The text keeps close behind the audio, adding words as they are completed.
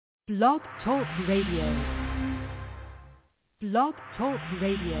Blog Talk Radio. Blog Talk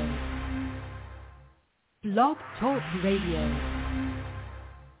Radio. Blog Talk Radio.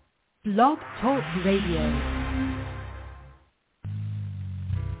 Blog Talk Radio.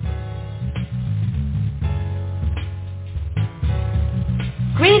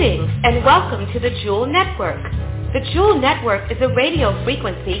 Greetings and welcome to the Jewel Network. The Jewel Network is a radio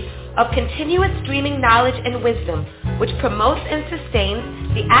frequency of continuous streaming knowledge and wisdom which promotes and sustains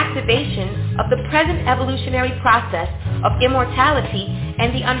the activation of the present evolutionary process of immortality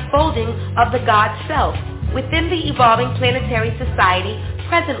and the unfolding of the God Self within the evolving planetary society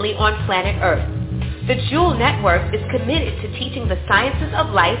presently on planet Earth. The Jewel Network is committed to teaching the sciences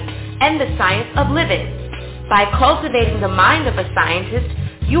of life and the science of living. By cultivating the mind of a scientist,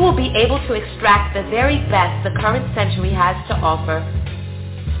 you will be able to extract the very best the current century has to offer.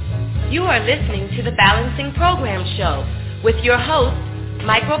 You are listening to the Balancing Program Show with your host,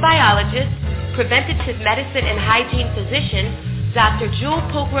 microbiologist, preventative medicine and hygiene physician, Dr. Jewel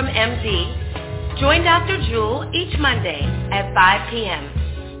Pookrum, MD. Join Dr. Jewel each Monday at 5 p.m.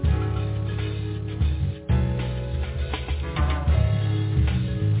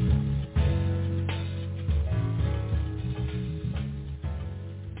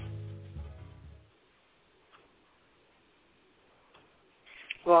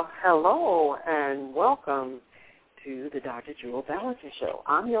 Well, hello and welcome to the Dr. Jewel Balancing Show.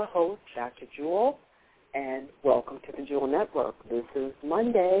 I'm your host, Dr. Jewel, and welcome to the Jewel Network. This is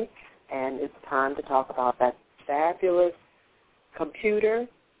Monday, and it's time to talk about that fabulous computer,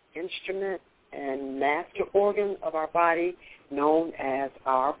 instrument, and master organ of our body known as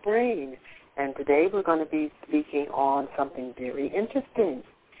our brain. And today we're going to be speaking on something very interesting.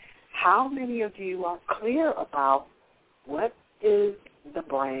 How many of you are clear about what is the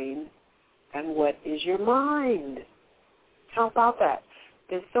brain and what is your mind? How about that?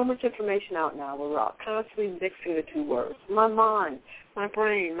 There's so much information out now. We're constantly mixing the two words. My mind, my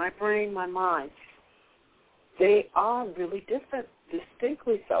brain, my brain, my mind. They are really different,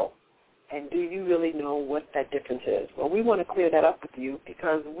 distinctly so. And do you really know what that difference is? Well, we want to clear that up with you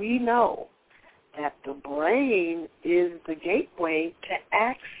because we know that the brain is the gateway to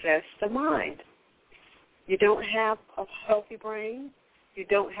access the mind. You don't have a healthy brain. You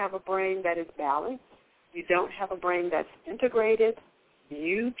don't have a brain that is balanced. You don't have a brain that's integrated.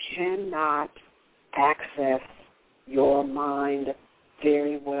 You cannot access your mind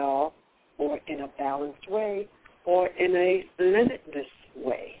very well or in a balanced way or in a limitless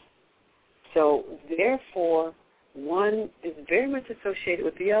way. So, therefore, one is very much associated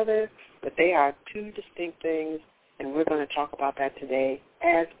with the other, but they are two distinct things, and we're going to talk about that today,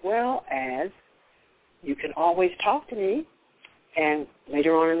 as well as you can always talk to me. And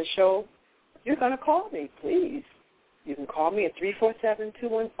later on in the show, you're going to call me, please. You can call me at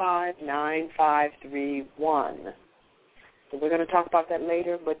 347-215-9531. So we're going to talk about that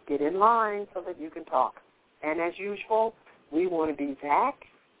later, but get in line so that you can talk. And as usual, we want to be VAC,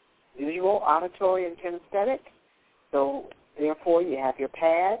 visual, auditory, and kinesthetic. So therefore, you have your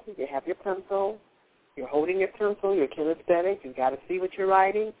pad, you have your pencil, you're holding your pencil, you're kinesthetic, you've got to see what you're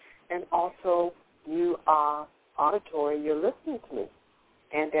writing, and also you are auditory, you're listening to me.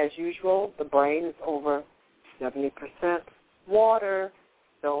 And as usual, the brain is over 70% water,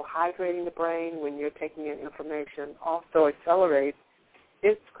 so hydrating the brain when you're taking in information also accelerates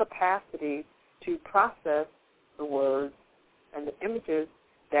its capacity to process the words and the images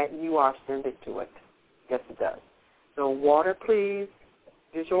that you are sending to it. Yes, it does. So water, please,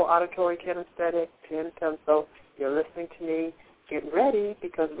 visual, auditory, kinesthetic, pen, pencil, you're listening to me. Get ready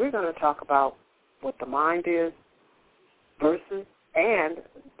because we're going to talk about what the mind is versus and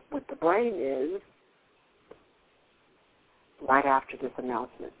what the brain is right after this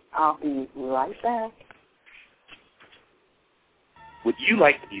announcement. I'll be right back. Would you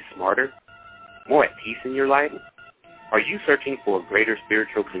like to be smarter, more at peace in your life? Are you searching for a greater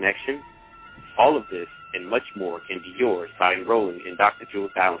spiritual connection? All of this and much more can be yours by enrolling in Dr.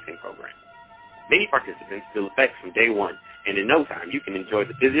 Jewel's Balancing Program. Many participants feel effects from day one, and in no time you can enjoy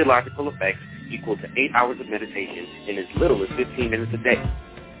the physiological effects equal to 8 hours of meditation in as little as 15 minutes a day.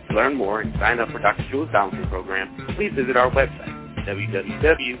 To learn more and sign up for Dr. Jewel's Balancing Program, please visit our website,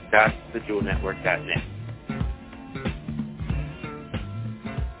 www.thejewelnetwork.net.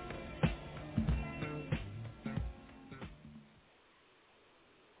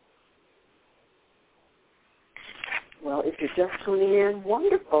 Well, if you're just tuning in,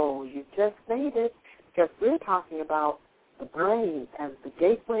 wonderful. You just made it because we're talking about the brain as the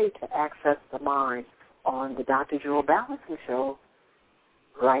gateway to access the mind on the Dr. Jewel Balancing Show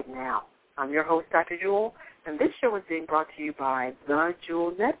right now. I'm your host, Dr. Jewel, And this show is being brought to you by the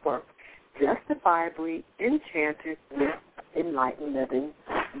Jewel Network, justifiably enchanted with enlightened living,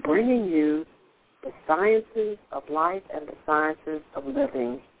 bringing you the sciences of life and the sciences of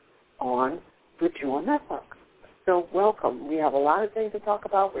living on the Jewel Network. So welcome. We have a lot of things to talk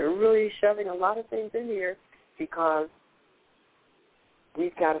about. We're really shoving a lot of things in here because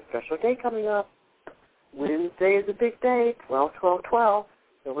we've got a special day coming up. Wednesday is a big day, 12/12/12.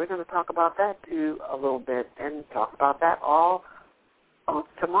 So we're going to talk about that too a little bit and talk about that all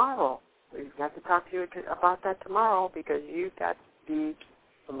tomorrow. We've got to talk to you about that tomorrow because you've got to be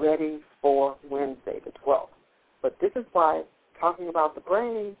ready for Wednesday the 12th. But this is why talking about the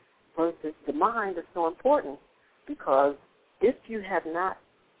brain versus the mind is so important, because if you have not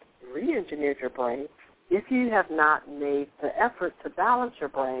re-engineered your brain, if you have not made the effort to balance your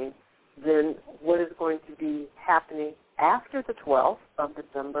brain, then what is going to be happening after the 12th of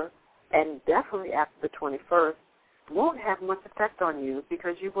December and definitely after the 21st won't have much effect on you,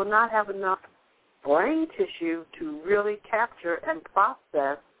 because you will not have enough brain tissue to really capture and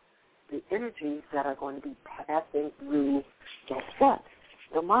process the energies that are going to be passing through, guess what,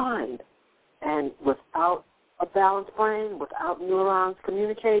 the mind. And without a balanced brain, without neurons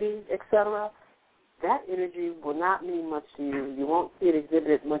communicating, etc., that energy will not mean much to you. You won't see it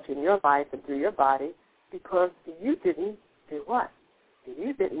exhibited much in your life and through your body because you didn't do what?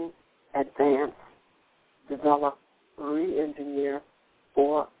 You didn't advance, develop, re-engineer,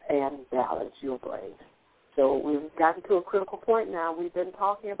 and balance your brain. So we've gotten to a critical point now. We've been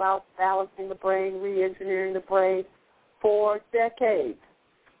talking about balancing the brain, re-engineering the brain for decades.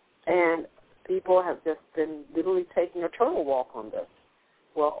 And people have just been literally taking a turtle walk on this.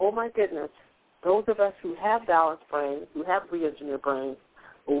 Well, oh my goodness, those of us who have balanced brains, who have re-engineered brains,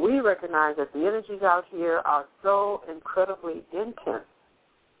 we recognize that the energies out here are so incredibly intense.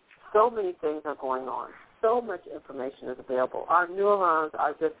 So many things are going on. So much information is available. Our neurons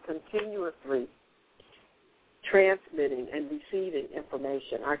are just continuously transmitting and receiving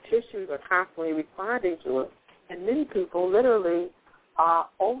information. Our tissues are constantly responding to it, and many people literally are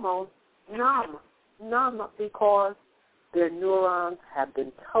almost numb because their neurons have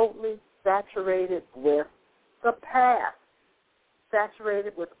been totally saturated with the past,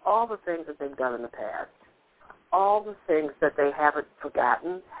 saturated with all the things that they've done in the past, all the things that they haven't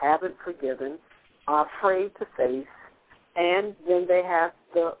forgotten, haven't forgiven, are afraid to face, and then they have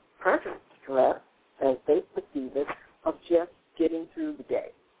the present stress, as they perceive it, of just getting through the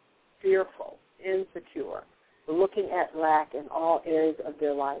day, fearful, insecure, looking at lack in all areas of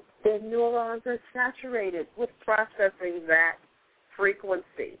their life. Their neurons are saturated with processing that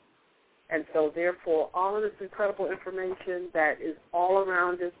frequency. And so, therefore, all of this incredible information that is all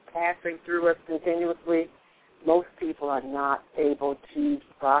around us, passing through us continuously, most people are not able to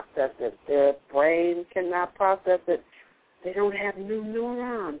process it. Their brain cannot process it. They don't have new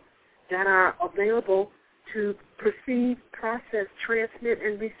neurons that are available to perceive, process, transmit,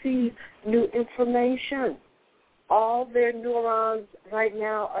 and receive new information. All their neurons right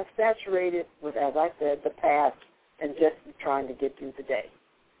now are saturated with, as I said, the past and just trying to get through the day.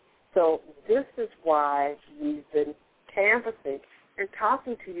 So this is why we've been canvassing and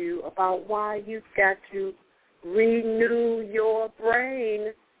talking to you about why you've got to renew your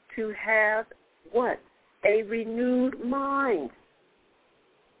brain to have what? A renewed mind.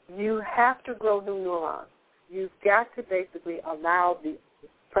 You have to grow new neurons. You've got to basically allow the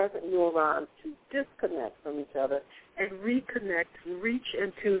present neurons to disconnect from each other and reconnect and reach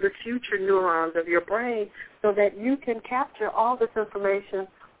into the future neurons of your brain so that you can capture all this information,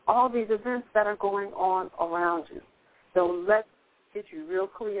 all these events that are going on around you. So let's get you real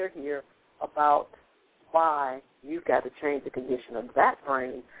clear here about why you've got to change the condition of that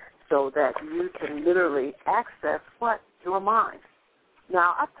brain so that you can literally access what? Your mind.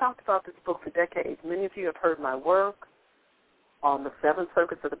 Now, I've talked about this book for decades. Many of you have heard my work on the 7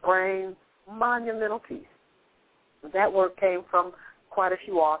 circuits of the brain, monumental piece. That work came from quite a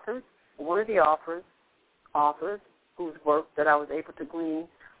few authors. One of the authors whose work that I was able to glean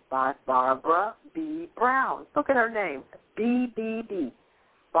by Barbara B. Brown. Look at her name, BBB,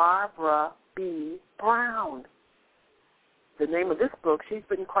 Barbara B. Brown. The name of this book, she's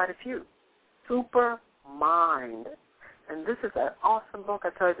written quite a few, Super Mind. And this is an awesome book.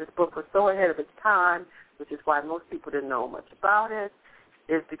 I tell you, this book was so ahead of its time, which is why most people didn't know much about it,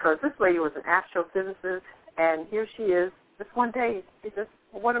 is because this lady was an astrophysicist, and here she is, just one day, she just,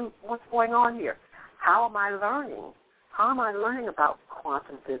 what's going on here? How am I learning? How am I learning about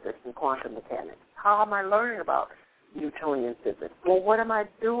quantum physics and quantum mechanics? How am I learning about Newtonian physics? Well, what am I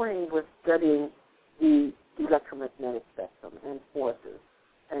doing with studying the electromagnetic spectrum and forces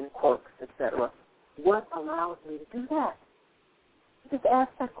and quarks, etc.? What allows me to do that? Just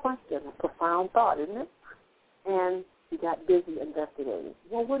ask that question. A profound thought, isn't it? And you got busy investigating.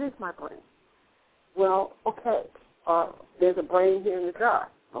 Well, what is my brain? Well, okay, there's a brain here in the jar.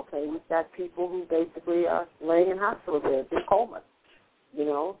 Okay, we've got people who basically are laying in hospital beds in comas. You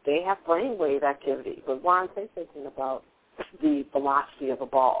know, they have brainwave activity. But why aren't they thinking about the velocity of a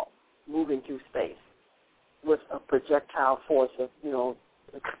ball moving through space with a projectile force of,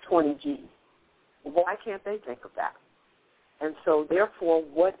 20 Gs? Why can't they think of that? And so, therefore,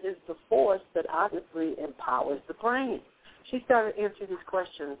 what is the force that obviously empowers the brain? She started answering these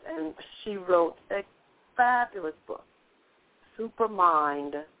questions, and she wrote a fabulous book,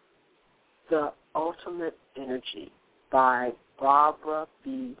 Supermind, The Ultimate Energy, by Barbara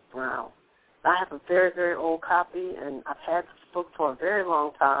B. Brown. I have a very, very old copy, and I've had this book for a very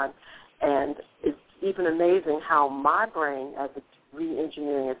long time, and it's even amazing how my brain, as it's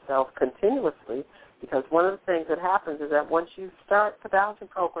re-engineering itself continuously, because one of the things that happens is that once you start the balancing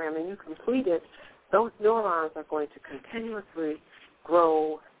program and you complete it, those neurons are going to continuously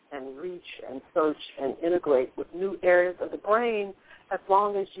grow and reach and search and integrate with new areas of the brain as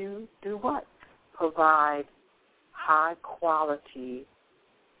long as you do what? Provide high-quality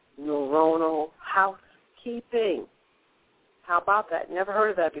neuronal housekeeping. How about that? Never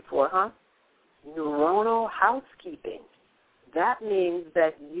heard of that before, huh? Neuronal housekeeping. That means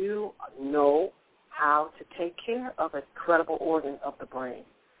that you know how to take care of a credible organ of the brain,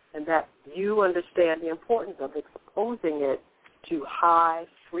 and that you understand the importance of exposing it to high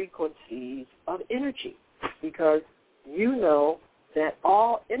frequencies of energy, because you know that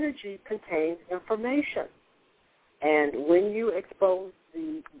all energy contains information. And when you expose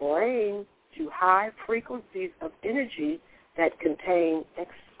the brain to high frequencies of energy that contain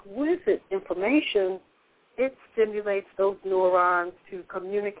exquisite information, it stimulates those neurons to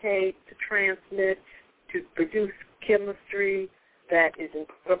communicate, to transmit, to produce chemistry that is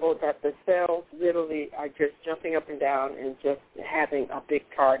incredible, that the cells literally are just jumping up and down and just having a big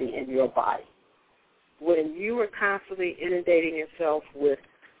party in your body. When you are constantly inundating yourself with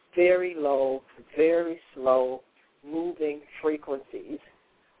very low, very slow moving frequencies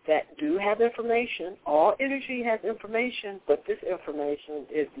that do have information, all energy has information, but this information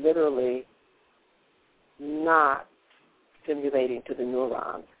is literally not stimulating to the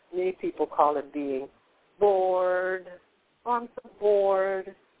neurons. Many people call it being bored. Oh, I'm so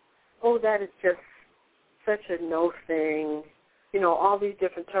bored. Oh, that is just such a no thing. All these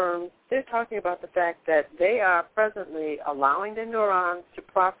different terms. They're talking about the fact that they are presently allowing the neurons to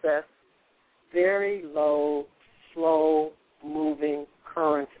process very low, slow-moving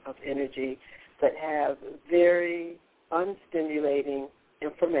currents of energy that have very unstimulating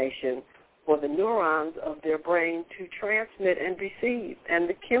information for the neurons of their brain to transmit and receive, and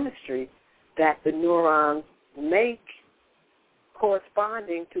the chemistry that the neurons make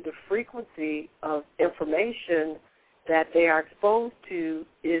corresponding to the frequency of information that they are exposed to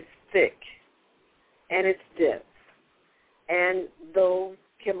is thick, and it's dense. And those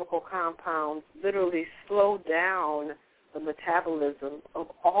chemical compounds literally slow down the metabolism of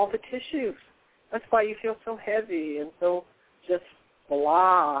all the tissues. That's why you feel so heavy and so just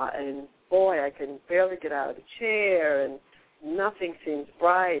blah, and boy, I can barely get out of the chair, and nothing seems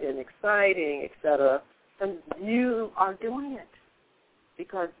bright and exciting, etc. And you are doing it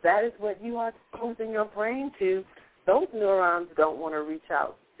because that is what you are exposing your brain to. Those neurons don't want to reach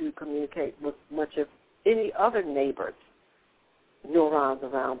out to communicate with much of any other neighbor's neurons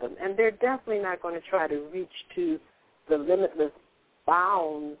around them. And they're definitely not going to try to reach to the limitless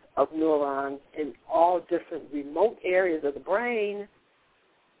bounds of neurons in all different remote areas of the brain,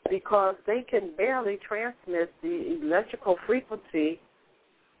 because they can barely transmit the electrical frequency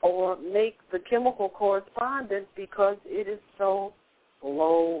or make the chemical correspondence because it is so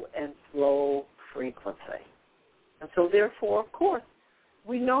low and slow frequency. And so, therefore, of course,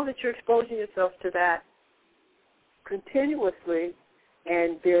 we know that you're exposing yourself to that continuously,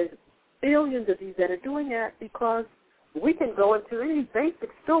 and there's billions of these that are doing that because we can go into any basic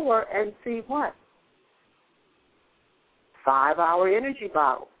store and see what? 5-hour energy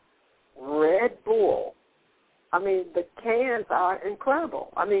bottles, Red Bull. I mean, the cans are incredible.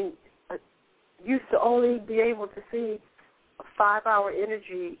 I mean, used to only be able to see 5-hour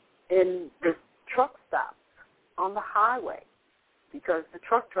energy in the truck stops on the highway, because the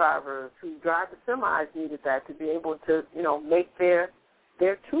truck drivers who drive the semis needed that to be able to, make their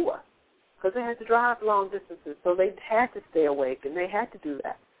tour, because they had to drive long distances, so they had to stay awake, and they had to do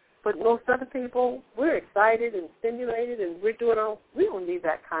that. But most other people, we're excited and stimulated, and we're doing we don't need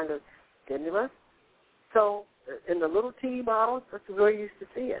that kind of stimulus. So in the little tea bottles, that's where you used to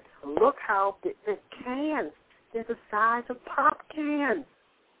see it. Look how big the cans. They're the size of pop cans.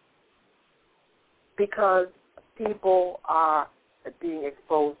 Because people are being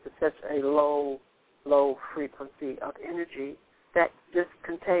exposed to such a low frequency of energy that just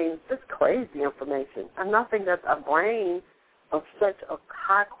contains just crazy information. And nothing that a brain of such a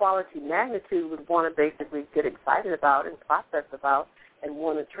high-quality magnitude would want to basically get excited about and process about and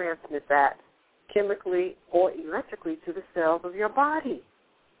want to transmit that chemically or electrically to the cells of your body.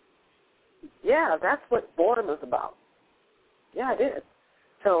 Yeah, that's what boredom is about. Yeah, it is.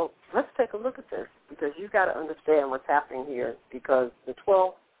 So let's take a look at this, because you've got to understand what's happening here, because the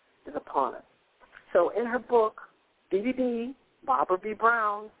 12th is upon us. So in her book, BBB, Barbara B.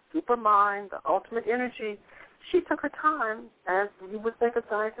 Brown, Supermind, The Ultimate Energy, she took her time, as you would think a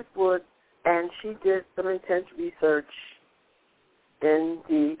scientist would, and she did some intense research in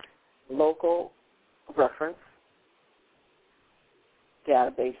the local reference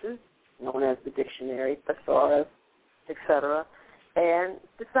databases, known as the dictionary, thesaurus, etc., and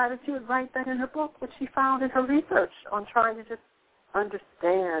decided she would write that in her book, which she found in her research on trying to just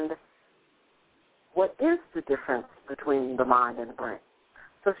understand what is the difference between the mind and the brain.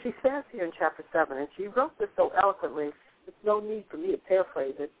 So she says here in Chapter 7, and she wrote this so eloquently, there's no need for me to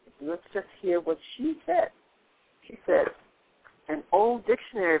paraphrase it. Let's just hear what she said. She said, an old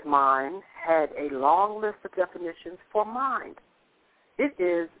dictionary of mine had a long list of definitions for mind. It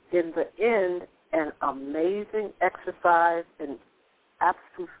is, in the end, an amazing exercise in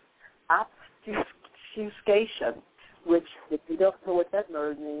obfuscation, which, if you don't know what that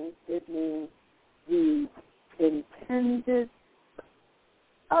word means, it means the intended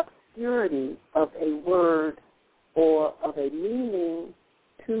obscurity of a word or of a meaning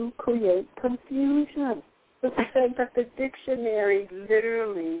to create confusion. So she's saying that the dictionary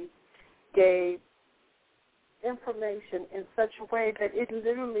literally gave information in such a way that it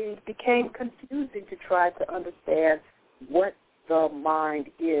literally became confusing to try to understand what the mind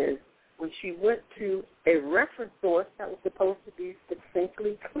is, when she went to a reference source that was supposed to be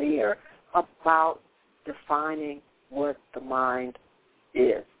succinctly clear about defining what the mind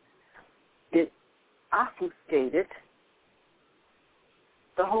is. It obfuscated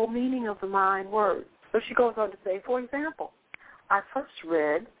the whole meaning of the mind word. So she goes on to say, for example, I first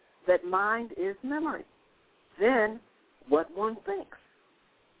read that mind is memory, then what one thinks,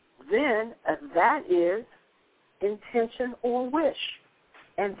 then that is intention or wish,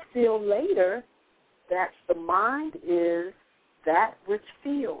 and still later that the mind is that which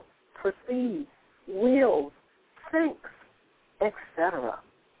feels, perceives, wills, thinks, etc.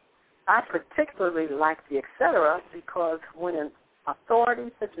 I particularly like the etc. because when an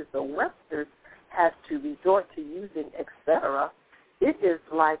authority such as the Webster's has to resort to using etc., it is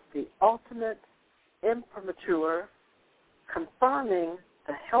like the ultimate imprimatur, confirming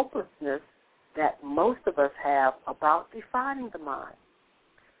the helplessness that most of us have about defining the mind.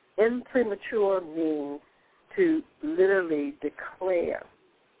 Imprimatur means to literally declare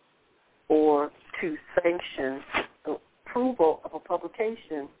or to sanction the approval of a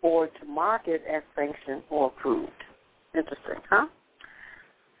publication or to mark it as sanctioned or approved. Interesting, huh?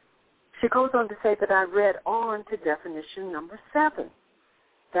 She goes on to say that I read on to definition number 7,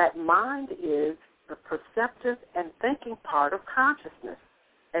 that mind is the perceptive and thinking part of consciousness,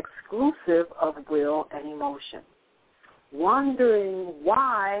 exclusive of will and emotion. Wondering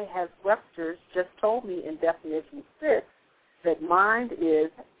why has Webster's just told me in definition 6 that mind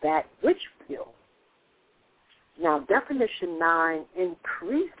is that which feels. Now, definition 9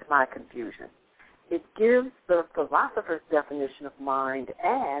 increased my confusion. It gives the philosopher's definition of mind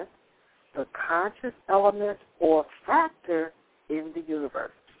as the conscious element or factor in the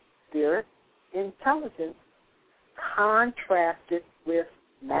universe, spirit, intelligence, contrasted with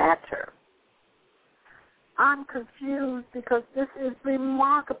matter. I'm confused because this is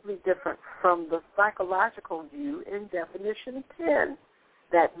remarkably different from the psychological view in definition 10,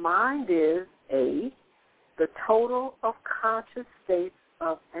 that mind is A, the total of conscious states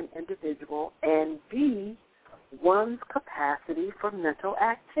of an individual, and B, one's capacity for mental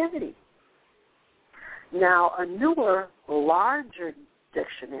activity. Now, a newer, larger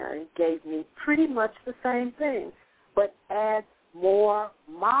dictionary gave me pretty much the same thing, but adds more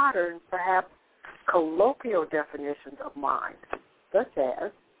modern, perhaps colloquial definitions of mind, such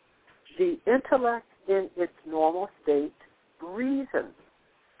as the intellect in its normal state, reason,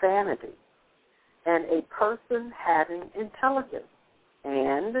 sanity, and a person having intelligence,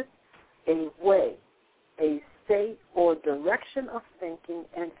 and a way, a state or direction of thinking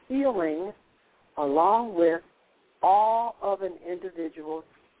and feeling, along with all of an individual's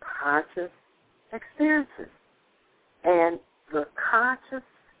conscious experiences. and the conscious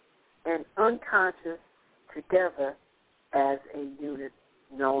and unconscious together as a unit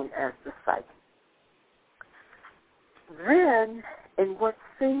known as the psyche. Then, in what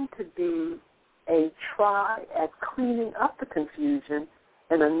seemed to be a try at cleaning up the confusion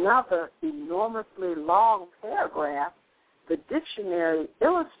in another enormously long paragraph, the dictionary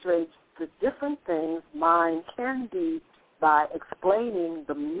illustrates the different things mind can be by explaining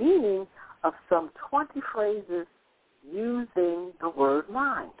the meaning of some 20 phrases using the word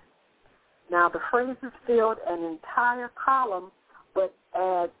mind. Now, the phrases filled an entire column, but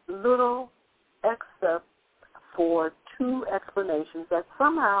add little except for two explanations that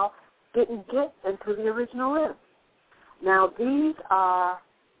somehow didn't get into the original list. Now, these are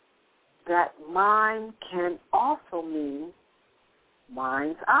that mind can also mean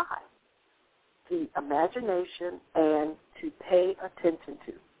mind's eye, the imagination, and to pay attention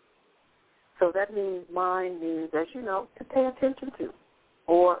to. So that means mind means, as you know, to pay attention to,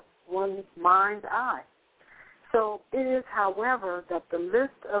 or one's mind's eye. So it is, however, that the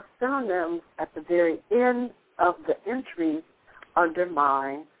list of synonyms at the very end of the entries under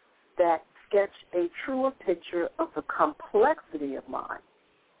mind that sketch a truer picture of the complexity of mind.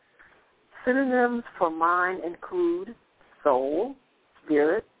 Synonyms for mind include soul,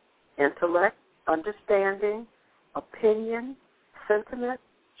 spirit, intellect, understanding, opinion, sentiment,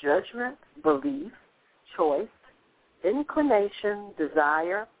 judgment, belief, choice, inclination,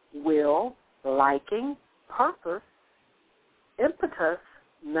 desire, will, liking, purpose, impetus,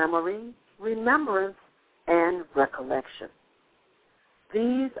 memory, remembrance, and recollection.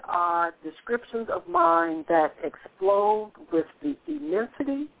 These are descriptions of mind that explode with the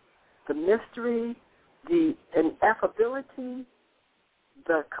immensity, the mystery, the ineffability,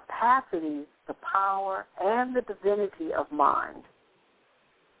 the capacity, the power, and the divinity of mind.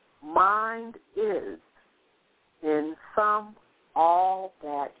 Mind is, in sum, all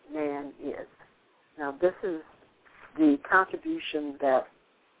that man is. Now, this is the contribution that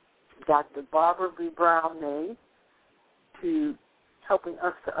Dr. Barbara B. Brown made to helping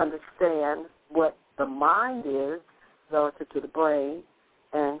us to understand what the mind is relative to the brain,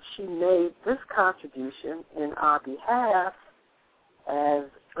 and she made this contribution in our behalf as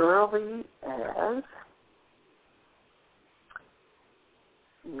early as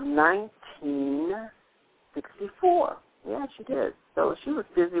 1964. Yeah, she did. So she was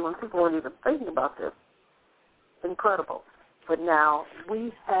busy when people weren't even thinking about this. Incredible. But now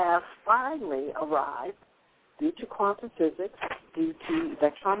we have finally arrived, due to quantum physics, due to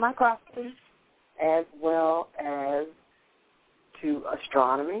electron microscopy, as well as to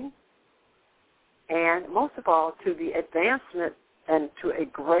astronomy, and most of all to the advancement and to a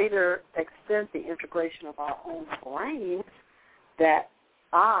greater extent the integration of our own brain, that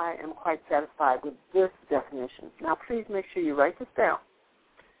I am quite satisfied with this definition. Now, please make sure you write this down.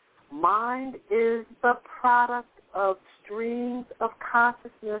 Mind is the product of streams of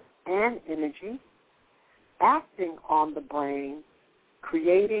consciousness and energy acting on the brain,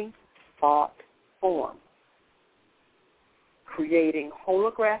 creating thought form, creating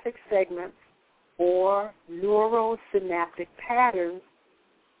holographic segments or neurosynaptic patterns,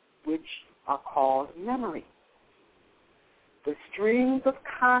 which are called memory. The streams of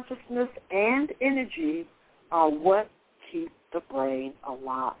consciousness and energy are what keep the brain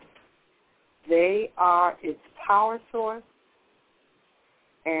alive. They are its power source,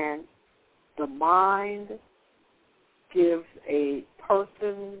 and the mind gives a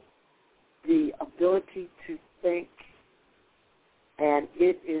person the ability to think, and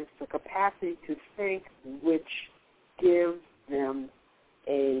it is the capacity to think which gives them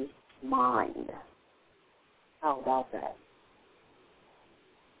a mind. How about that?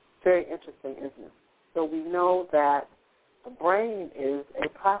 Very interesting, isn't it? So we know that the brain is a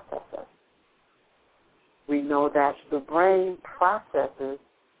processor. We know that the brain processes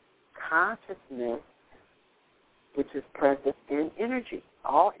consciousness, which is present in energy.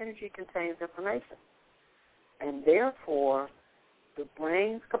 All energy contains information. And therefore, the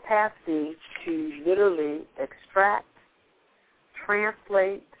brain's capacity to literally extract,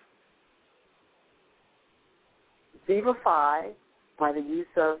 translate, vivify by the use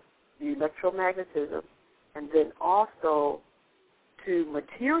of the electromagnetism, and then also to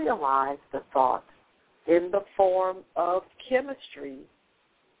materialize the thought in the form of chemistry,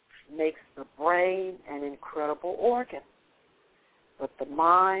 makes the brain an incredible organ. But the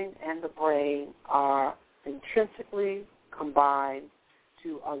mind and the brain are intrinsically combined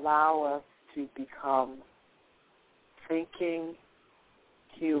to allow us to become thinking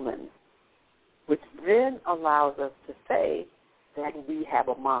humans, which then allows us to say that we have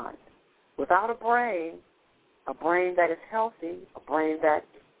a mind. Without a brain, a brain that is healthy, a brain that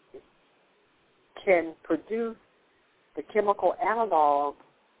can produce the chemical analog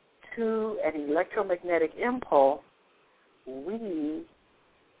to an electromagnetic impulse, we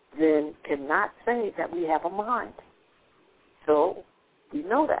then cannot say that we have a mind. So we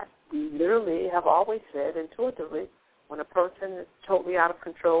know that. We literally have always said intuitively, when a person is totally out of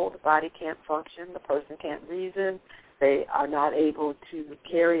control, the body can't function, the person can't reason, they are not able to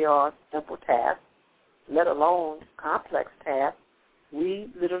carry on simple tasks, let alone complex tasks, we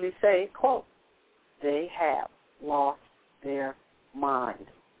literally say, quote, they have lost their mind,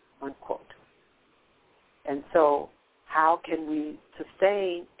 unquote. And so how can we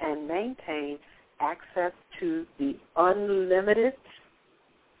sustain and maintain access to the unlimited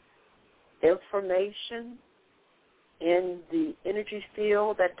information in the energy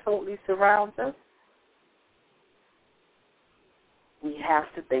field that totally surrounds us? We have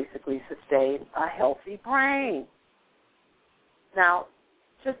to basically sustain a healthy brain. Now,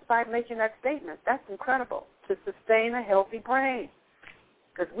 just by making that statement, that's incredible, to sustain a healthy brain.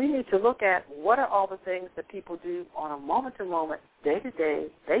 Because we need to look at what are all the things that people do on a moment-to-moment,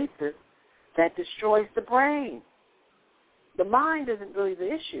 day-to-day basis that destroys the brain. The mind isn't really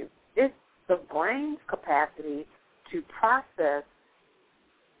the issue. It's the brain's capacity to process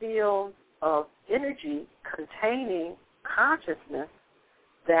fields of energy containing consciousness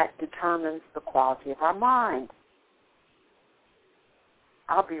that determines the quality of our mind.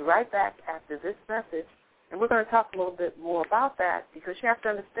 I'll be right back after this message, and we're going to talk a little bit more about that, because you have to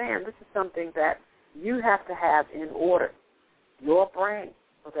understand this is something that you have to have in order, your brain,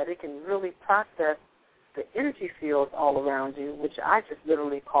 so that it can really process the energy fields all around you, which I just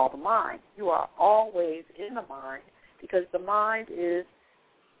literally call the mind. You are always in the mind, because the mind is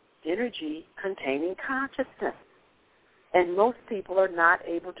energy containing consciousness. And most people are not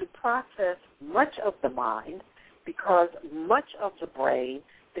able to process much of the mind because much of the brain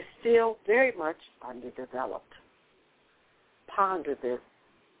is still very much underdeveloped. Ponder this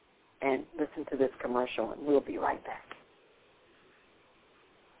and listen to this commercial, and we'll be right back.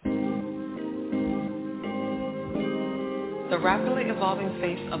 The rapidly evolving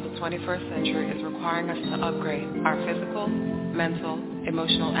face of the 21st century is requiring us to upgrade our physical, mental,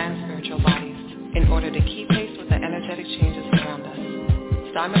 emotional, and spiritual bodies in order to keep pace with the energetic changes around us.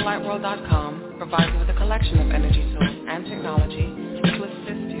 DiamondLightWorld.com provides you with a collection of energy tools and technology to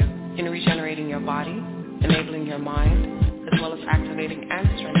assist you in regenerating your body, enabling your mind, as well as activating and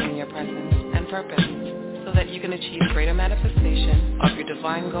strengthening your presence and purpose so that you can achieve greater manifestation of your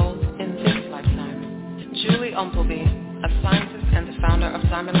divine goals in this lifetime. Julie Umpleby, a scientist and the founder of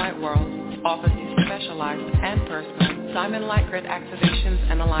Diamond Light World, offers you specialized and personal Diamond Light Grid activations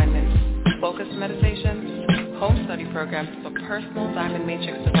and alignments, focused meditations, home study programs for personal diamond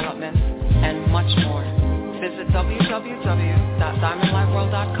matrix development, and much more. Visit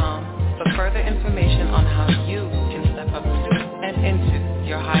www.diamondlightworld.com for further information on how you can step up to and into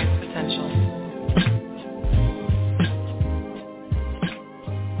your highest potential.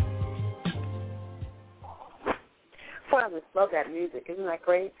 Well, I just love that music. Isn't that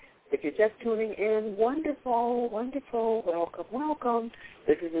great? If you're just tuning in, wonderful, wonderful. Welcome, welcome.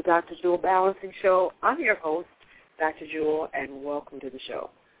 This is the Dr. Jewel Balancing Show. I'm your host, Dr. Jewel, and welcome to the show.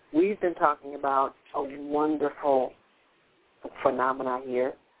 We've been talking about a wonderful phenomena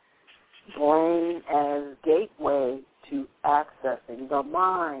here, brain as gateway to accessing the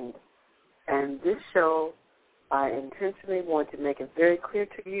mind. And this show, I intentionally want to make it very clear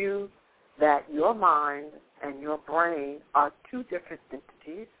to you that your mind and your brain are two different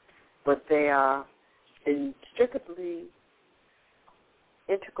entities, but they are intricately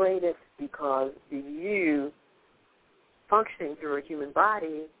integrated because you, functioning through a human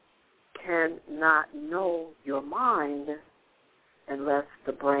body, cannot know your mind unless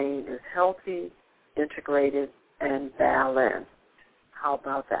the brain is healthy, integrated, and balanced. How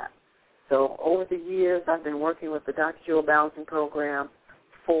about that? So over the years, I've been working with the Dr. Jewel Balancing Program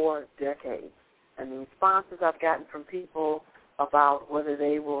for decades. And the responses I've gotten from people about whether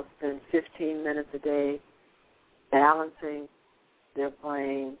they will spend 15 minutes a day balancing their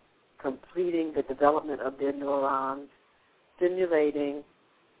brain, completing the development of their neurons, stimulating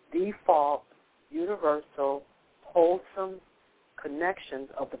default, universal, wholesome connections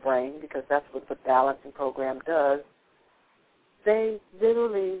of the brain, because that's what the balancing program does, they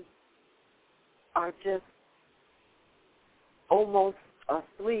literally are just almost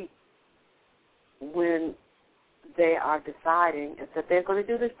asleep when they are deciding if that they're going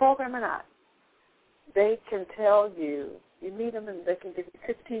to do this program or not. They can tell you, you meet them and they can give you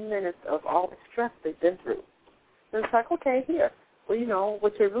 15 minutes of all the stress they've been through. And it's like, okay, here. Well, you know,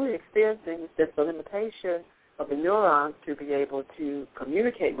 what you're really experiencing is just a limitation of the neurons to be able to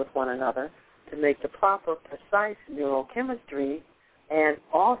communicate with one another, to make the proper, precise neurochemistry, and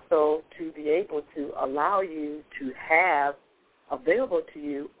also to be able to allow you to have available to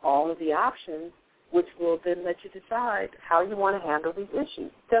you all of the options, which will then let you decide how you want to handle these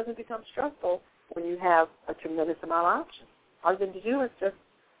issues. It doesn't become stressful when you have a tremendous amount of options. All you need to do is just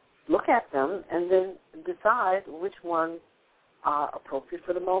look at them and then decide which ones are appropriate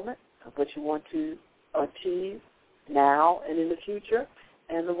for the moment, what you want to achieve now and in the future,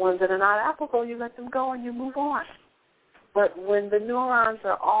 and the ones that are not applicable, you let them go and you move on. But when the neurons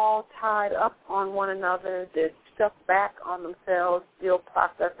are all tied up on one another, they're stuck back on themselves, still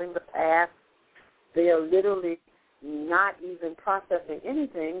processing the past, they are literally not even processing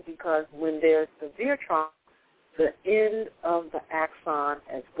anything, because when there's severe trauma, the end of the axon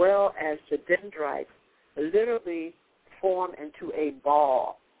as well as the dendrites literally form into a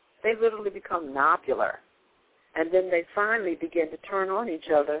ball. They literally become nodular. And then they finally begin to turn on each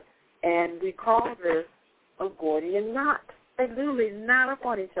other, and we call this a Gordian knot. They literally knot up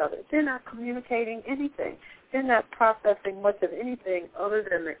on each other. They're not communicating anything. They're not processing much of anything other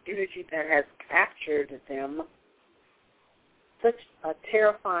than the energy that has captured them. Such a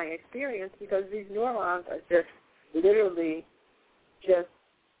terrifying experience, because these neurons are just literally just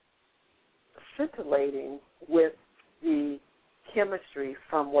scintillating with the chemistry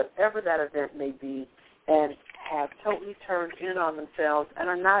from whatever that event may be, and have totally turned in on themselves and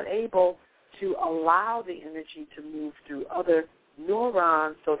are not able to allow the energy to move through other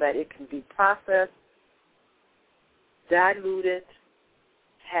neurons so that it can be processed, diluted,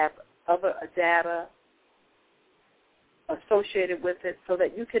 have other data associated with it so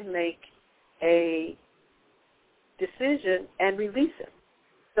that you can make a decision and release it.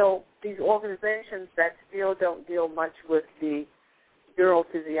 So these organizations that still don't deal much with the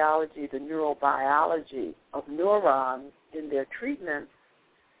neurophysiology, the neurobiology of neurons in their treatments,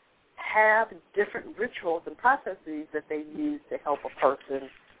 have different rituals and processes that they use to help a person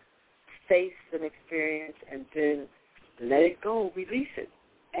face an experience and then let it go, release it.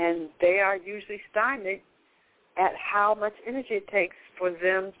 And they are usually stymied at how much energy it takes for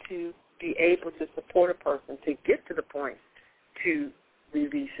them to be able to support a person to get to the point to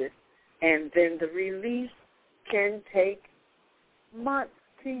release it. And then the release can take months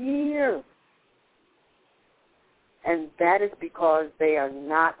to years. And that is because they are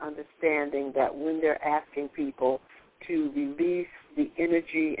not understanding that when they're asking people to release the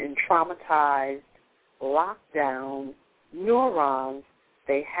energy in traumatized, lockdown neurons,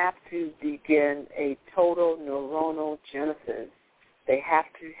 they have to begin a total neuronal genesis. They have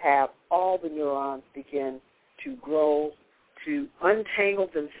to have all the neurons begin to grow, to untangle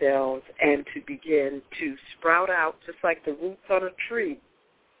themselves, and to begin to sprout out, just like the roots on a tree,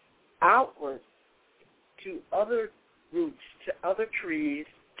 outwards to other roots, to other trees,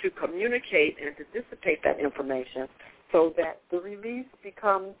 to communicate and to dissipate that information so that the release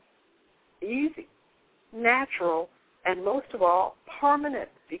becomes easy, natural, and most of all, permanent,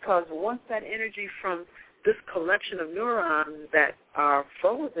 because once that energy from this collection of neurons that are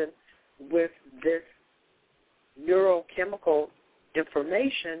frozen with this neurochemical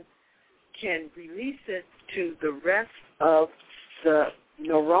information can release it to the rest of the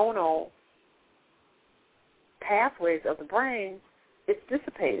neuronal pathways of the brain, it's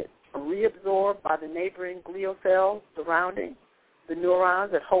dissipated, reabsorbed by the neighboring glial cells surrounding the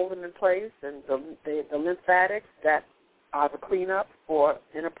neurons that hold them in place, and the lymphatics that are the cleanup for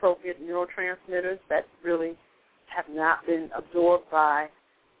inappropriate neurotransmitters that really have not been absorbed by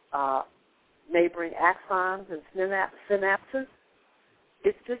neighboring axons and synapses.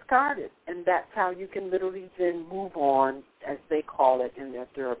 It's discarded, and that's how you can literally then move on, as they call it in their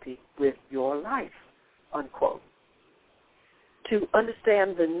therapy, with your life, unquote. To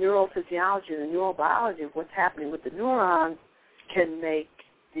understand the neurophysiology and the neurobiology of what's happening with the neurons can make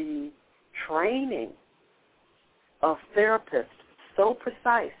the training of therapists so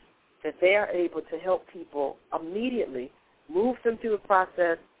precise that they are able to help people immediately move them through a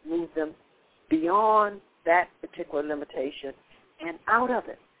process, move them beyond that particular limitation and out of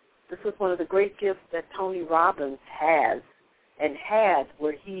it. This was one of the great gifts that Tony Robbins has and had,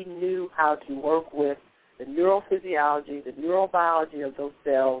 where he knew how to work with the neurophysiology, the neurobiology of those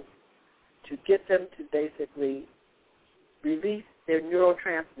cells to get them to basically release their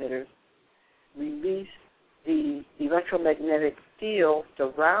neurotransmitters, release the electromagnetic field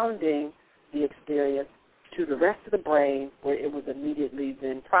surrounding the experience to the rest of the brain, where it was immediately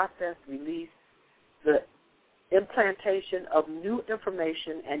then processed, released. The implantation of new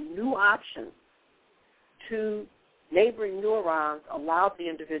information and new options to neighboring neurons allowed the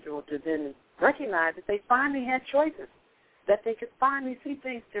individual to then recognized that they finally had choices, that they could finally see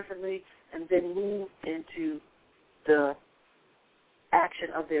things differently and then move into the action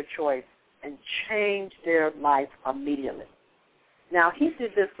of their choice and change their life immediately. Now, he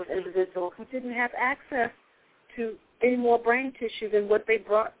did this with individuals who didn't have access to any more brain tissue than what they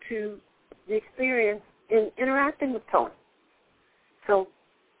brought to the experience in interacting with Tony. So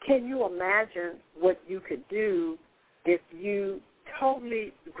can you imagine what you could do if you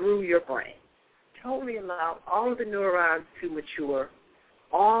totally grew your brain, totally allowed all of the neurons to mature,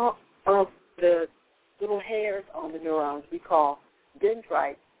 all of the little hairs on the neurons we call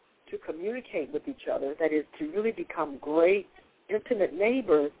dendrites to communicate with each other, that is, to really become great, intimate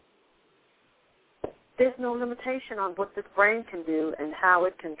neighbors? There's no limitation on what this brain can do and how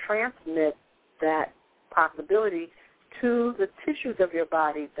it can transmit that possibility to the tissues of your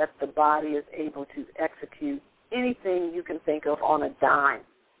body, that the body is able to execute anything you can think of on a dime.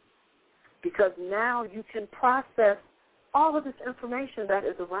 Because now you can process all of this information that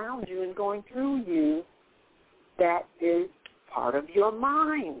is around you and going through you that is part of your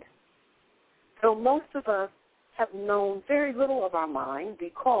mind. So most of us have known very little of our mind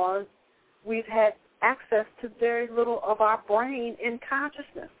because we've had access to very little of our brain in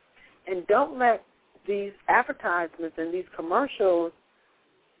consciousness. And don't let these advertisements and these commercials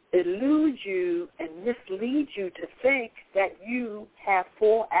elude you and mislead you to think that you have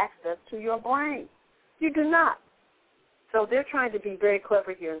full access to your brain. You do not. So they're trying to be very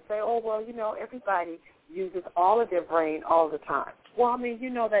clever here and say, oh, well, you know, everybody uses all of their brain all the time. Well, I mean, you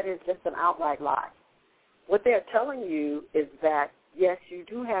know that is just an outright lie. What they're telling you is that, yes, you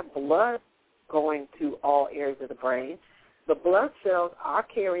do have blood going to all areas of the brain. The blood cells are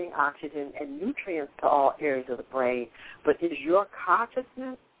carrying oxygen and nutrients to all areas of the brain, but is your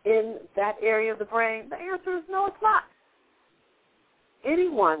consciousness in that area of the brain? The answer is no, it's not.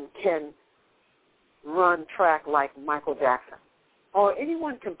 Anyone can run track like Michael Jackson, or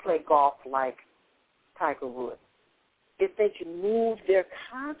anyone can play golf like Tiger Woods. If they can move their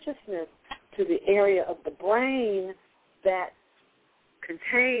consciousness to the area of the brain that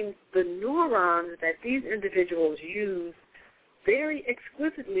contains the neurons that these individuals use very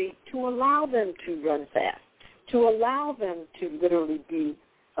exquisitely to allow them to run fast, to allow them to literally be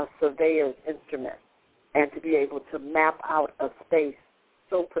a surveyor's instrument and to be able to map out a space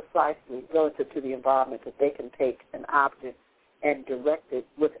so precisely relative to the environment that they can take an object and direct it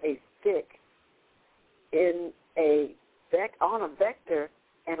with a stick on a vector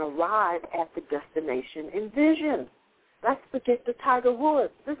and arrive at the destination in vision. Let's forget the Tiger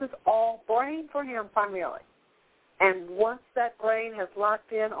Woods. This is all brain for him primarily. And once that brain has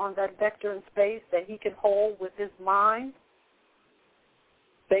locked in on that vector in space that he can hold with his mind,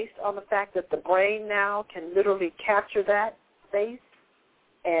 based on the fact that the brain now can literally capture that space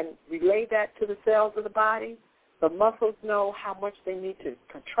and relay that to the cells of the body, the muscles know how much they need to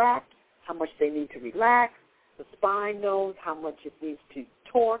contract, how much they need to relax. The spine knows how much it needs to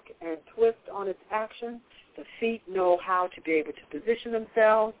torque and twist on its action. The feet know how to be able to position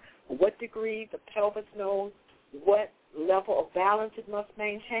themselves, what degree. The pelvis knows what level of balance it must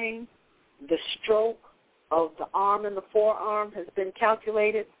maintain. The stroke of the arm and the forearm has been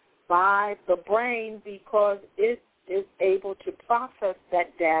calculated by the brain because it is able to process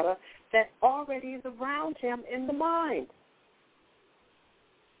that data that already is around him in the mind.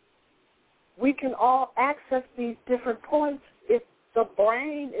 We can all access these different points if the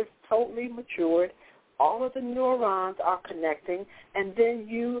brain is totally matured, all of the neurons are connecting, and then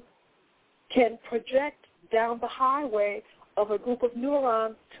you can project down the highway of a group of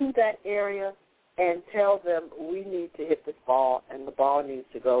neurons to that area and tell them we need to hit this ball, and the ball needs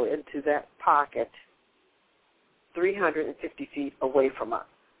to go into that pocket 350 feet away from us.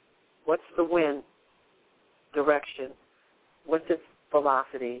 What's the wind direction? What's its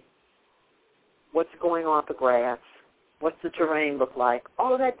velocity? What's going on the grass? What's the terrain look like?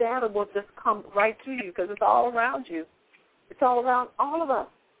 All of that data will just come right to you because it's all around you. It's all around all of us.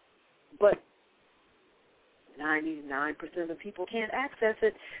 But 99% of people can't access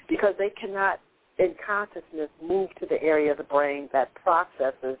it because they cannot, in consciousness, move to the area of the brain that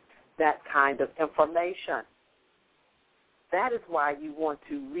processes that kind of information. That is why you want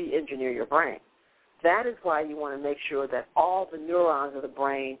to re-engineer your brain. That is why you want to make sure that all the neurons of the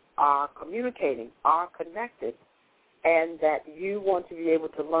brain are communicating, are connected, and that you want to be able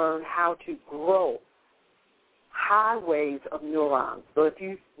to learn how to grow highways of neurons. So if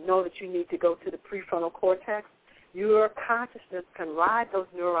you know that you need to go to the prefrontal cortex, your consciousness can ride those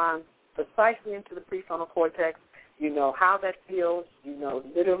neurons precisely into the prefrontal cortex. You know how that feels. You know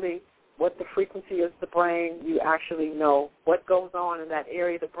literally what the frequency is of the brain. You actually know what goes on in that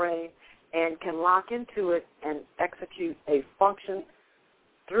area of the brain. and can lock into it and execute a function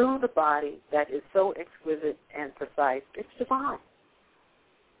through the body that is so exquisite and precise. It's divine.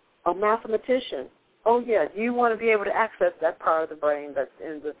 A mathematician, oh, yeah, you want to be able to access that part of the brain that's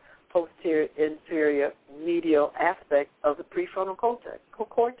in the posterior, inferior, medial aspect of the prefrontal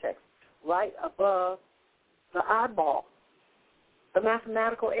cortex, right above the eyeball, the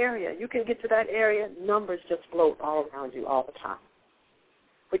mathematical area. You can get to that area, numbers just float all around you all the time.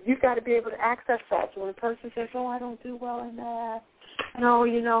 But you've got to be able to access that. So when a person says, oh, I don't do well in that, no,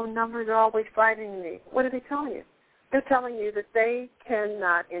 numbers are always frightening me, what are they telling you? They're telling you that they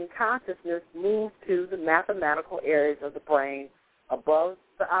cannot, in consciousness, move to the mathematical areas of the brain above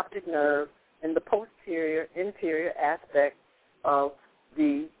the optic nerve in the posterior, inferior aspect of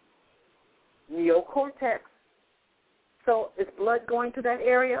the neocortex. So is blood going to that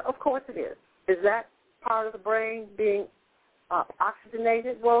area? Of course it is. Is that part of the brain being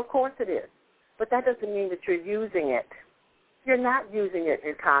oxygenated? Well, of course it is. But that doesn't mean that you're using it. You're not using it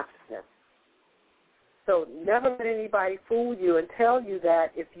in consciousness. So never let anybody fool you and tell you that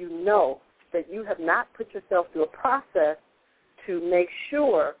if you know that you have not put yourself through a process to make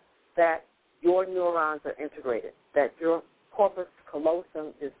sure that your neurons are integrated, that your corpus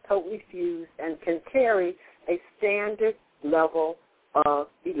callosum is totally fused and can carry a standard level of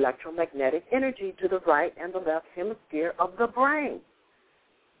electromagnetic energy to the right and the left hemisphere of the brain.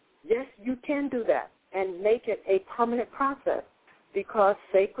 Yes, you can do that and make it a permanent process because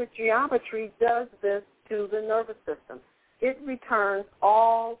sacred geometry does this to the nervous system. It returns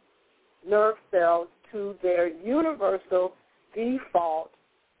all nerve cells to their universal default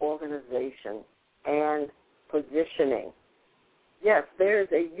organization and positioning. Yes, there is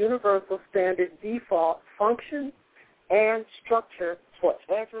a universal standard default function and structure for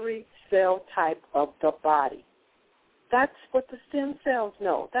every cell type of the body. That's what the stem cells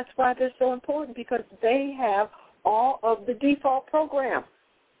know. That's why they're so important, because they have all of the default programs.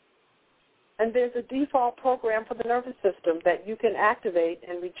 And there's a default program for the nervous system that you can activate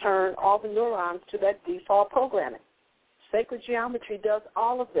and return all the neurons to that default programming. Sacred geometry does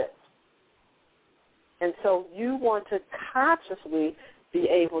all of this. And so you want to consciously be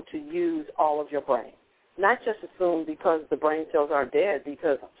able to use all of your brain. Not just assume because the brain cells are dead,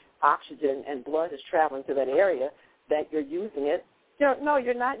 because oxygen and blood is traveling to that area, that you're using it. No,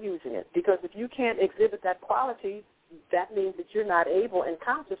 you're not using it. Because if you can't exhibit that quality, that means that you're not able in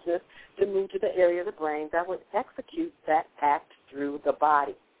consciousness to move to the area of the brain that would execute that act through the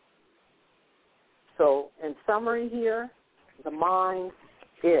body. So in summary here, the mind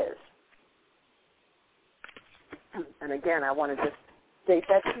is. And again, I want to just state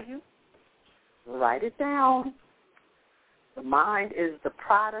that to you. Write it down. The mind is the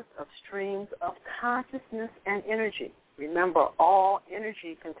product of streams of consciousness and energy. Remember, all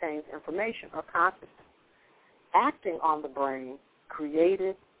energy contains information or consciousness. Acting on the brain,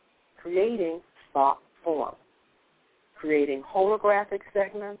 creating thought form, creating holographic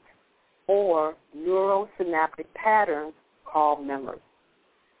segments or neurosynaptic patterns called memory.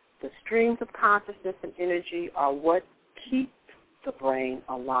 The streams of consciousness and energy are what keep the brain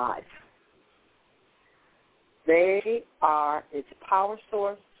alive. They are its power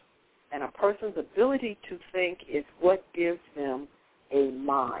source, and a person's ability to think is what gives them a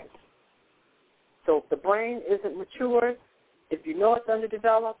mind. So if the brain isn't mature, if you know it's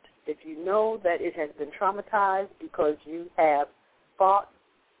underdeveloped, if you know that it has been traumatized because you have thoughts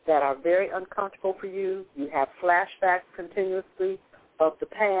that are very uncomfortable for you, you have flashbacks continuously of the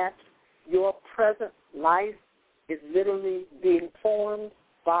past, your present life is literally being formed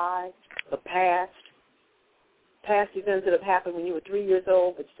by the past events that have happened when you were 3 years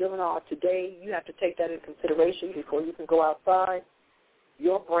old, but still in all today, you have to take that into consideration before you can go outside.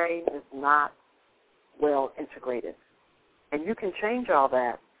 Your brain is not well integrated. And you can change all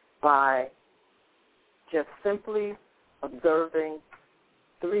that by just simply observing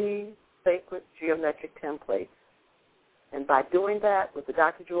 3 sacred geometric templates. And by doing that with the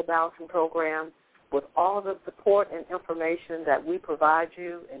Dr. Jewel Balancing Program, with all of the support and information that we provide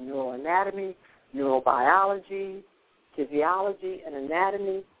you in neuroanatomy, neurobiology, physiology and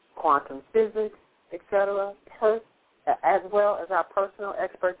anatomy, quantum physics, etc., as well as our personal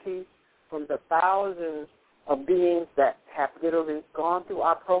expertise from the thousands of beings that have literally gone through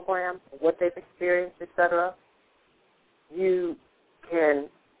our program, what they've experienced, etc., you can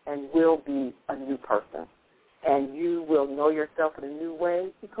and will be a new person. And you will know yourself in a new way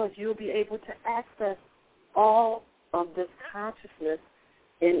because you'll be able to access all of this consciousness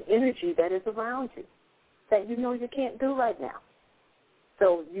and energy that is around you that you know you can't do right now.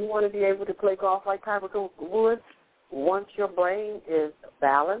 So you want to be able to play golf like Tiger Woods once your brain is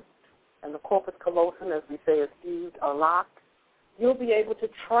balanced and the corpus callosum, as we say, is fused or locked, you'll be able to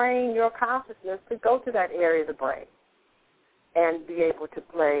train your consciousness to go to that area of the brain and be able to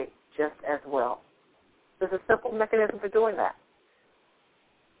play just as well. There's a simple mechanism for doing that.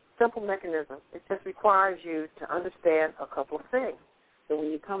 Simple mechanism. It just requires you to understand a couple of things. So when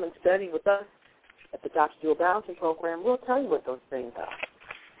you come and study with us at the Dr. Jewel Balancing Program, we'll tell you what those things are.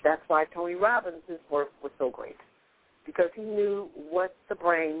 That's why Tony Robbins' work was so great, because he knew what the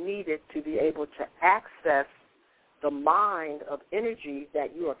brain needed to be able to access the mind of energy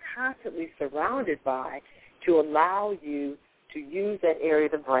that you are constantly surrounded by to allow you to use that area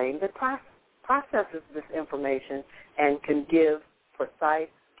of the brain that processes this information and can give precise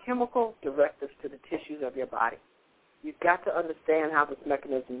chemical directives to the tissues of your body. You've got to understand how this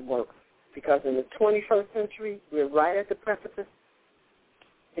mechanism works, because in the 21st century, we're right at the precipice.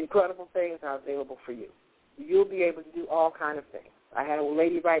 Incredible things are available for you. You'll be able to do all kinds of things. I had a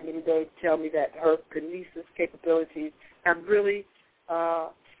lady write me today to tell me that her kinesis capabilities have really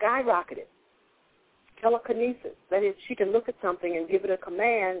skyrocketed. Telekinesis. That is, she can look at something and give it a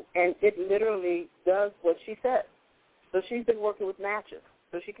command, and it literally does what she says. So she's been working with matches.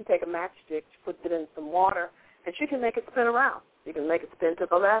 So she can take a matchstick, put it in some water, and she can make it spin around. You can make it spin to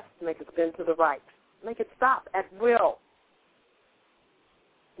the left, make it spin to the right, make it stop at will,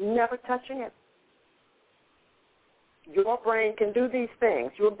 never touching it. Your brain can do these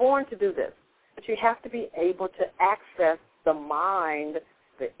things. You were born to do this. But you have to be able to access the mind,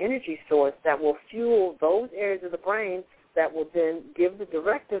 the energy source that will fuel those areas of the brain that will then give the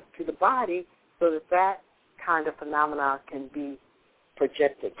directive to the body so that that kind of phenomena can be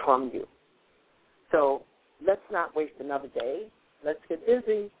projected from you. So let's not waste another day. Let's get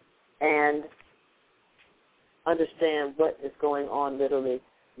busy and understand what is going on literally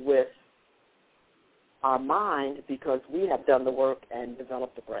with our mind, because we have done the work and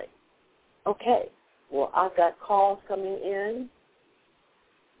developed the brain. Okay, well, I've got calls coming in.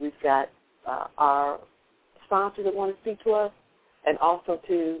 We've got our sponsors that want to speak to us, and also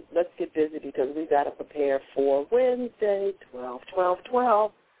let's get busy, because we've got to prepare for Wednesday,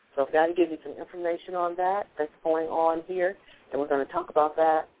 12/12/12. So I've got to give you some information on that that's going on here, and we're going to talk about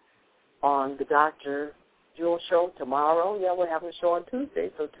that on the Dr. Jewel Show tomorrow. Yeah, we're having a show on Tuesday,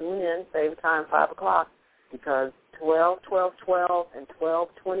 so tune in, same time, 5 o'clock, because 12/12/12 and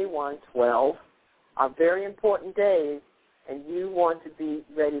 12/21/12 are very important days, and you want to be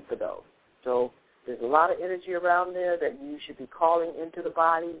ready for those. So there's a lot of energy around there that you should be calling into the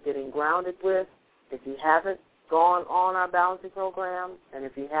body, getting grounded with. If you haven't gone on our balancing program, and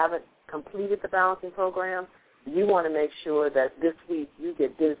if you haven't completed the balancing program, you want to make sure that this week you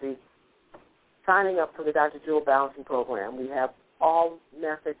get busy signing up for the Dr. Jewel Balancing Program. We have all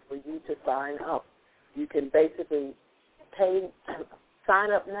methods for you to sign up. You can basically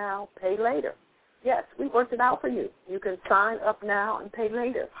sign up now, pay later. Yes, we worked it out for you. You can sign up now and pay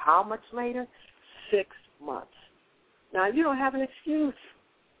later. How much later? 6 months. Now, you don't have an excuse.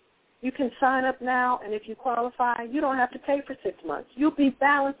 You can sign up now, and if you qualify, you don't have to pay for 6 months. You'll be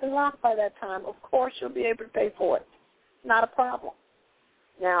balanced and locked by that time. Of course, you'll be able to pay for it. Not a problem.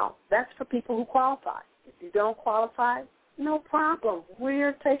 Now, that's for people who qualify. If you don't qualify, no problem.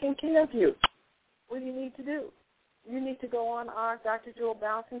 We're taking care of you. What do you need to do? You need to go on our Dr. Jewel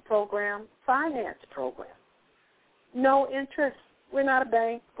Balancing Program finance program. No interest. We're not a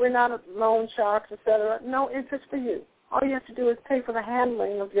bank. We're not a loan sharks, et cetera. No interest for you. All you have to do is pay for the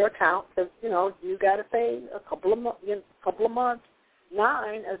handling of your account, because, you got to pay a couple of months,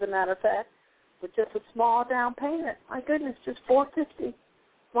 9 as a matter of fact, with just a small down payment. My goodness, just $450.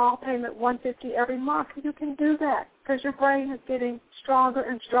 Small payment, $150 every month. You can do that because your brain is getting stronger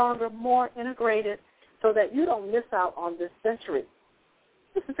and stronger, more integrated, so that you don't miss out on this century.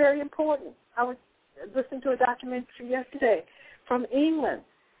 This is very important. I was listening to a documentary yesterday from England.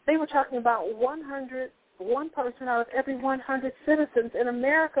 They were talking about one person out of every 100 citizens in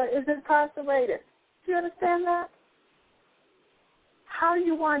America is incarcerated. Do you understand that? How do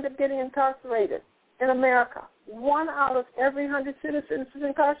you wind up getting incarcerated in America? 1 out of every 100 citizens is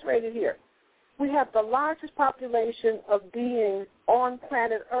incarcerated here. We have the largest population of beings on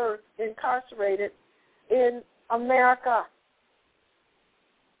planet Earth incarcerated in America.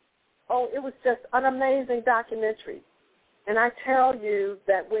 Oh, it was just an amazing documentary. And I tell you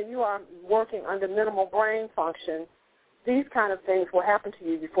that when you are working under minimal brain function, these kind of things will happen to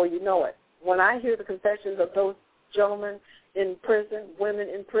you before you know it. When I hear the confessions of those gentlemen in prison, women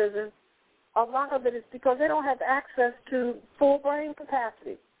in prison, a lot of it is because they don't have access to full brain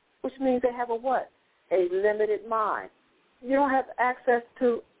capacity, which means they have a what? A limited mind. You don't have access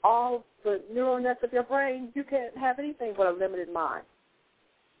to all the neural nets of your brain. You can't have anything but a limited mind.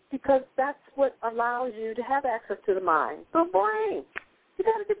 because that's what allows you to have access to the mind, the brain. You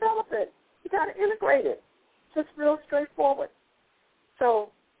got to develop it. You got to integrate it. Just real straightforward.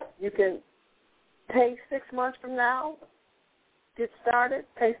 So you can pay 6 months from now, get started,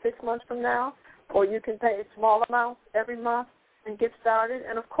 pay 6 months from now, or you can pay small amounts every month and get started.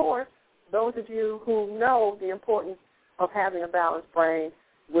 And, of course, those of you who know the importance of having a balanced brain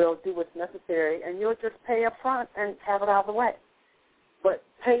will do what's necessary, and you'll just pay up front and have it out of the way. But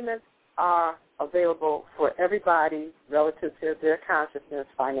payments are available for everybody relative to their consciousness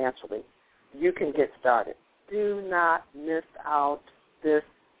financially. You can get started. Do not miss out this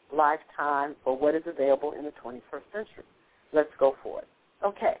lifetime for what is available in the 21st century. Let's go for it.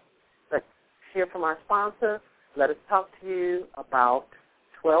 Okay, let's hear from our sponsor. Let us talk to you about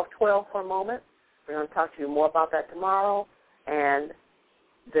 1212 for a moment. We're going to talk to you more about that tomorrow. And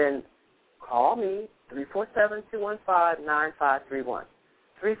then call me, 347-215-9531.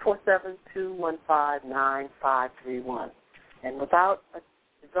 347-215-9531. And without a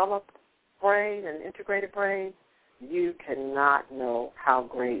developed brain, an integrated brain, you cannot know how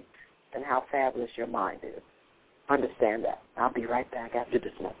great and how fabulous your mind is. Understand that. I'll be right back after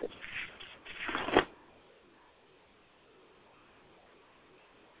this message.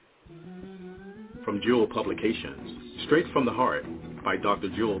 From Jewel Publications, Straight from the Heart by Dr.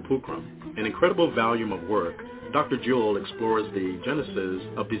 Jewel Pookrum. An incredible volume of work, Dr. Jewel explores the genesis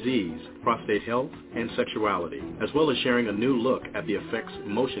of disease, prostate health, and sexuality, as well as sharing a new look at the effects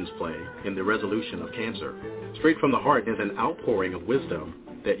emotions play in the resolution of cancer. Straight from the Heart is an outpouring of wisdom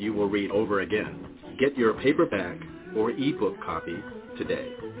that you will read over again. Get your paperback or ebook copy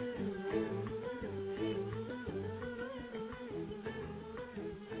today.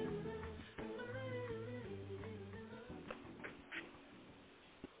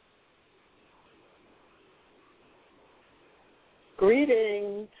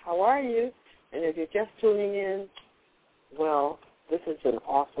 Greetings. How are you? And if you're just tuning in, well, this is an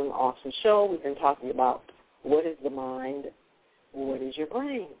awesome, awesome show. We've been talking about what is the mind, what is your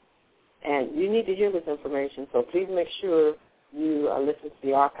brain. And you need to hear this information, so please make sure you listen to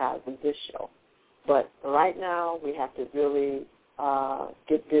the archives of this show. But right now we have to really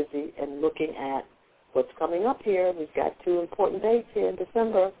get busy and looking at what's coming up here. We've got two important dates here in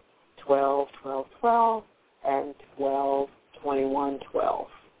December, 12/12/12 and 12/21/12.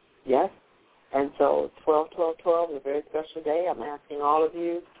 Yes? And so 12/12/12 is a very special day. I'm asking all of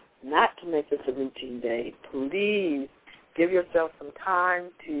you not to make this a routine day. Please give yourself some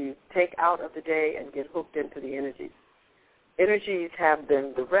time to take out of the day and get hooked into the energies. Energies have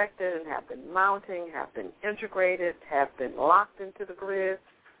been directed and have been mounting, have been integrated, have been locked into the grid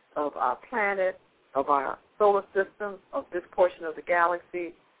of our planet, of our solar system, of this portion of the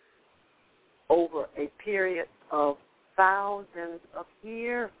galaxy over a period of thousands of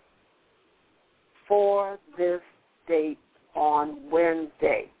years for this date on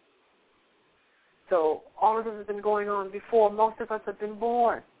Wednesday. So all of this has been going on before most of us have been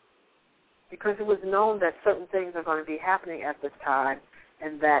born, because it was known that certain things are going to be happening at this time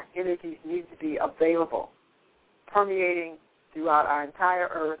and that energies need to be available, permeating throughout our entire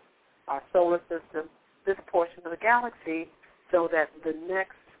Earth, our solar system, this portion of the galaxy, so that the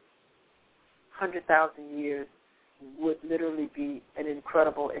next 100,000 years would literally be an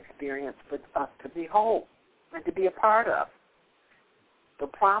incredible experience for us to behold and to be a part of. The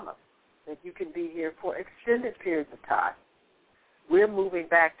promise that you can be here for extended periods of time. We're moving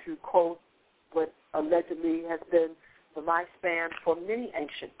back to, quote, what allegedly has been the lifespan for many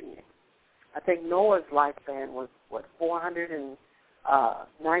ancient beings. I think Noah's lifespan was,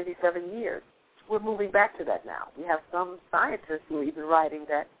 497 years. We're moving back to that now. We have some scientists who are even writing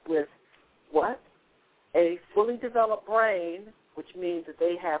that with what? A fully developed brain, which means that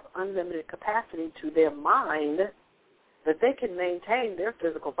they have unlimited capacity to their mind, that they can maintain their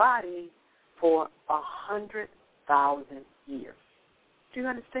physical body for 100,000 years. Do you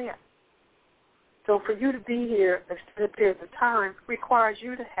understand? So for you to be here extended periods of time requires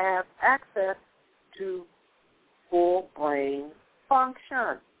you to have access to full brain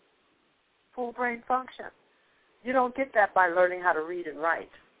function. Full brain function. You don't get that by learning how to read and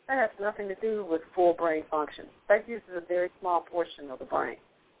write. That has nothing to do with full brain function. That uses a very small portion of the brain.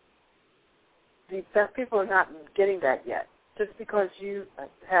 People are not getting that yet. Just because you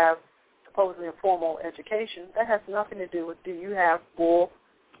have supposedly a formal education, that has nothing to do with do you have full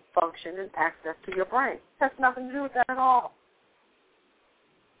function and access to your brain. It has nothing to do with that at all.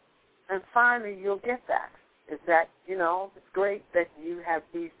 And finally, you'll get that. Is that, it's great that you have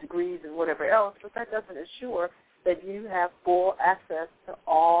these degrees and whatever else, but that doesn't assure that you have full access to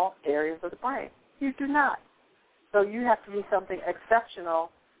all areas of the brain. You do not. So you have to do something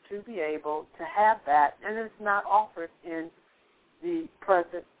exceptional to be able to have that, and it's not offered in the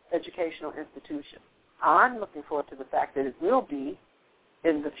present educational institution. I'm looking forward to the fact that it will be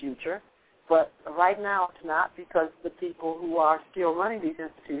in the future, but right now it's not, because the people who are still running these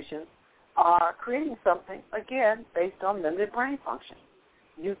institutions are creating something, again, based on limited brain function.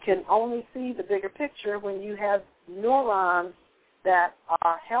 You can only see the bigger picture when you have neurons that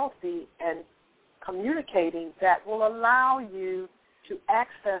are healthy and communicating that will allow you to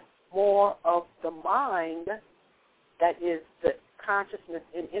access more of the mind, that is the consciousness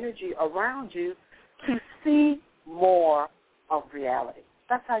and energy around you, to see more of reality.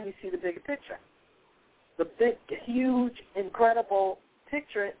 That's how you see the bigger picture. The big, huge, incredible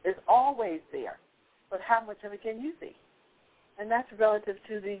picture is always there, but how much of it can you see? And that's relative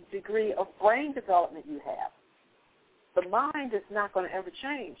to the degree of brain development you have. The mind is not going to ever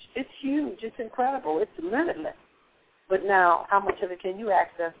change. It's huge. It's incredible. It's limitless. But now, how much of it can you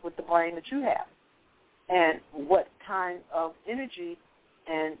access with the brain that you have? And what kind of energy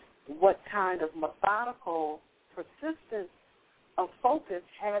and what kind of methodical persistence of focus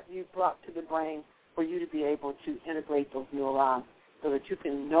have you brought to the brain for you to be able to integrate those neurons so that you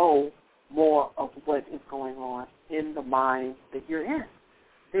can know more of what is going on in the mind that you're in?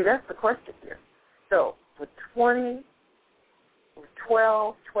 See, that's the question here. So with 12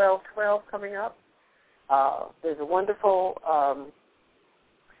 coming up, there's a wonderful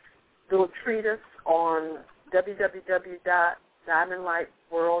little treatise on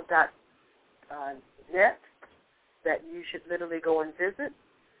www.diamondlightworld.net that you should literally go and visit,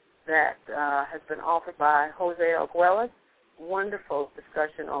 that has been offered by Jose Arguelles. Wonderful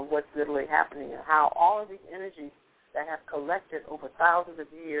discussion on what's literally happening and how all of these energies that have collected over thousands of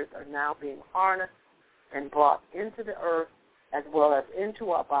years are now being harnessed and brought into the earth as well as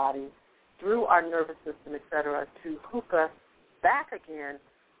into our bodies through our nervous system, et cetera, to hook us back again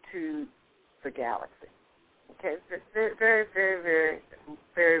to the galaxy. Okay, it's very, very, very, very,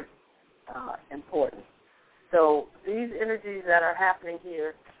 very important. So these energies that are happening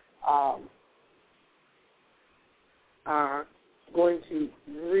here are going to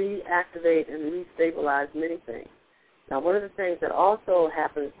reactivate and restabilize many things. Now, one of the things that also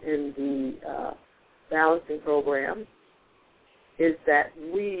happens in the balancing program is that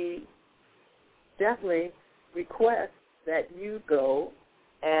we definitely request that you go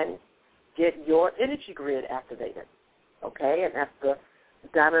and get your energy grid activated, okay? And that's the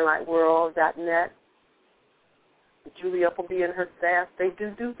DiamondLightWorld.net. Julia will be in her staff. They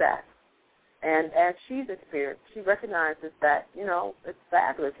do that. And as she's experienced, she recognizes that, it's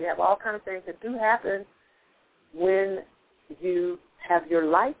fabulous. You have all kinds of things that do happen when you have your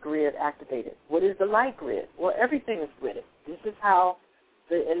light grid activated. What is the light grid? Well, everything is gridded. This is how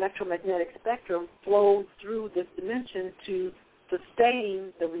the electromagnetic spectrum flows through this dimension to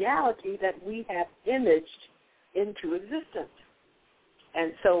sustain the reality that we have imaged into existence.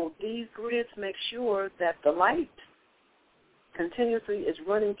 And so these grids make sure that the light continuously is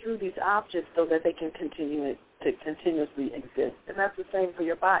running through these objects so that they can continue to continuously exist. And that's the same for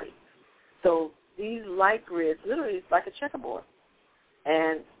your body. So these light grids, literally, it's like a checkerboard.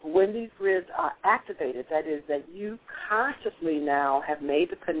 And when these grids are activated, that is that you consciously now have made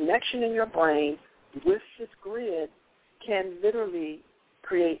the connection in your brain with this grid, can literally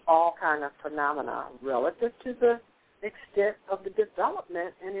create all kind of phenomena relative to the extent of the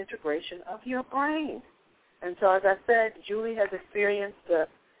development and integration of your brain. And so, as I said, Julie has experienced the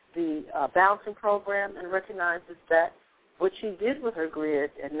balancing program and recognizes that what she did with her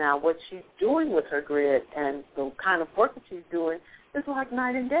grid and now what she's doing with her grid and the kind of work that she's doing is like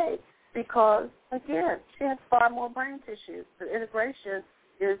night and day because, again, she has far more brain tissue. The integration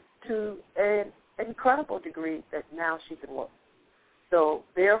is to an incredible degree that now she can work. So,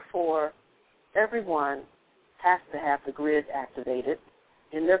 therefore, everyone has to have the grid activated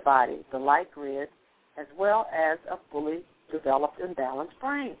in their body, the light grid, as well as a fully developed and balanced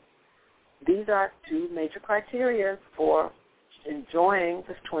brain. These are two major criteria for enjoying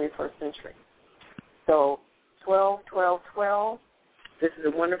this 21st century. So 12-12-12, this is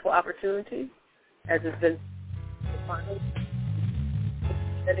a wonderful opportunity, as it's been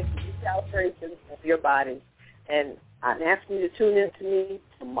recalibration of your body. And I'm asking you to tune in to me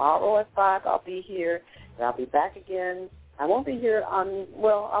tomorrow at 5. I'll be here, and I'll be back again. I won't be here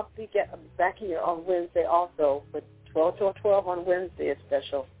I'll be back here on Wednesday also, but 12-12 on Wednesday is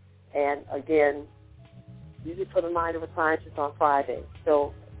special. And, again, usually for the Mind of a Scientist on Friday.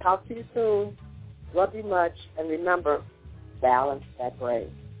 So talk to you soon. Love you much. And remember, balance that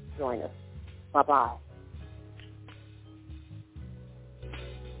brain. Join us. Bye-bye.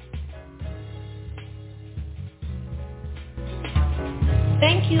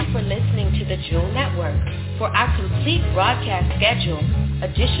 Thank you for listening to the Jewel Network. For our complete broadcast schedule,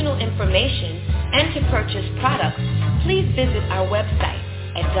 additional information, and to purchase products, please visit our website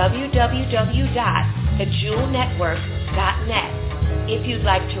at www.thejewelnetwork.net. If you'd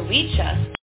like to reach us,